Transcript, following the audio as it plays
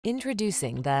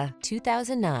Introducing the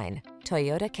 2009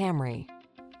 Toyota Camry.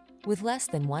 With less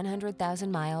than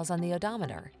 100,000 miles on the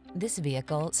odometer, this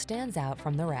vehicle stands out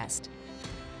from the rest.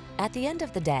 At the end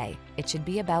of the day, it should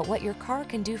be about what your car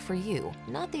can do for you,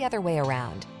 not the other way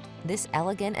around. This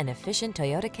elegant and efficient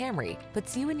Toyota Camry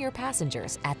puts you and your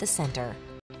passengers at the center.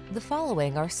 The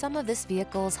following are some of this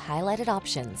vehicle's highlighted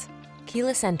options: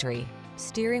 keyless entry,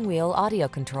 steering wheel audio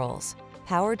controls,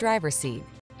 power driver seat,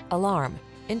 alarm,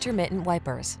 intermittent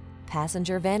wipers,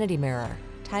 passenger vanity mirror,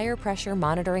 tire pressure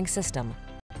monitoring system,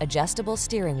 adjustable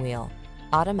steering wheel,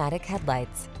 automatic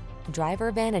headlights,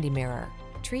 driver vanity mirror.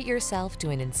 Treat yourself to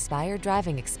an inspired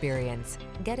driving experience.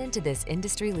 Get into this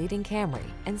industry-leading Camry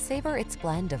and savor its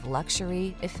blend of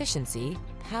luxury, efficiency,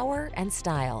 power, and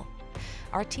style.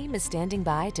 Our team is standing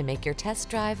by to make your test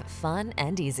drive fun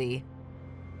and easy.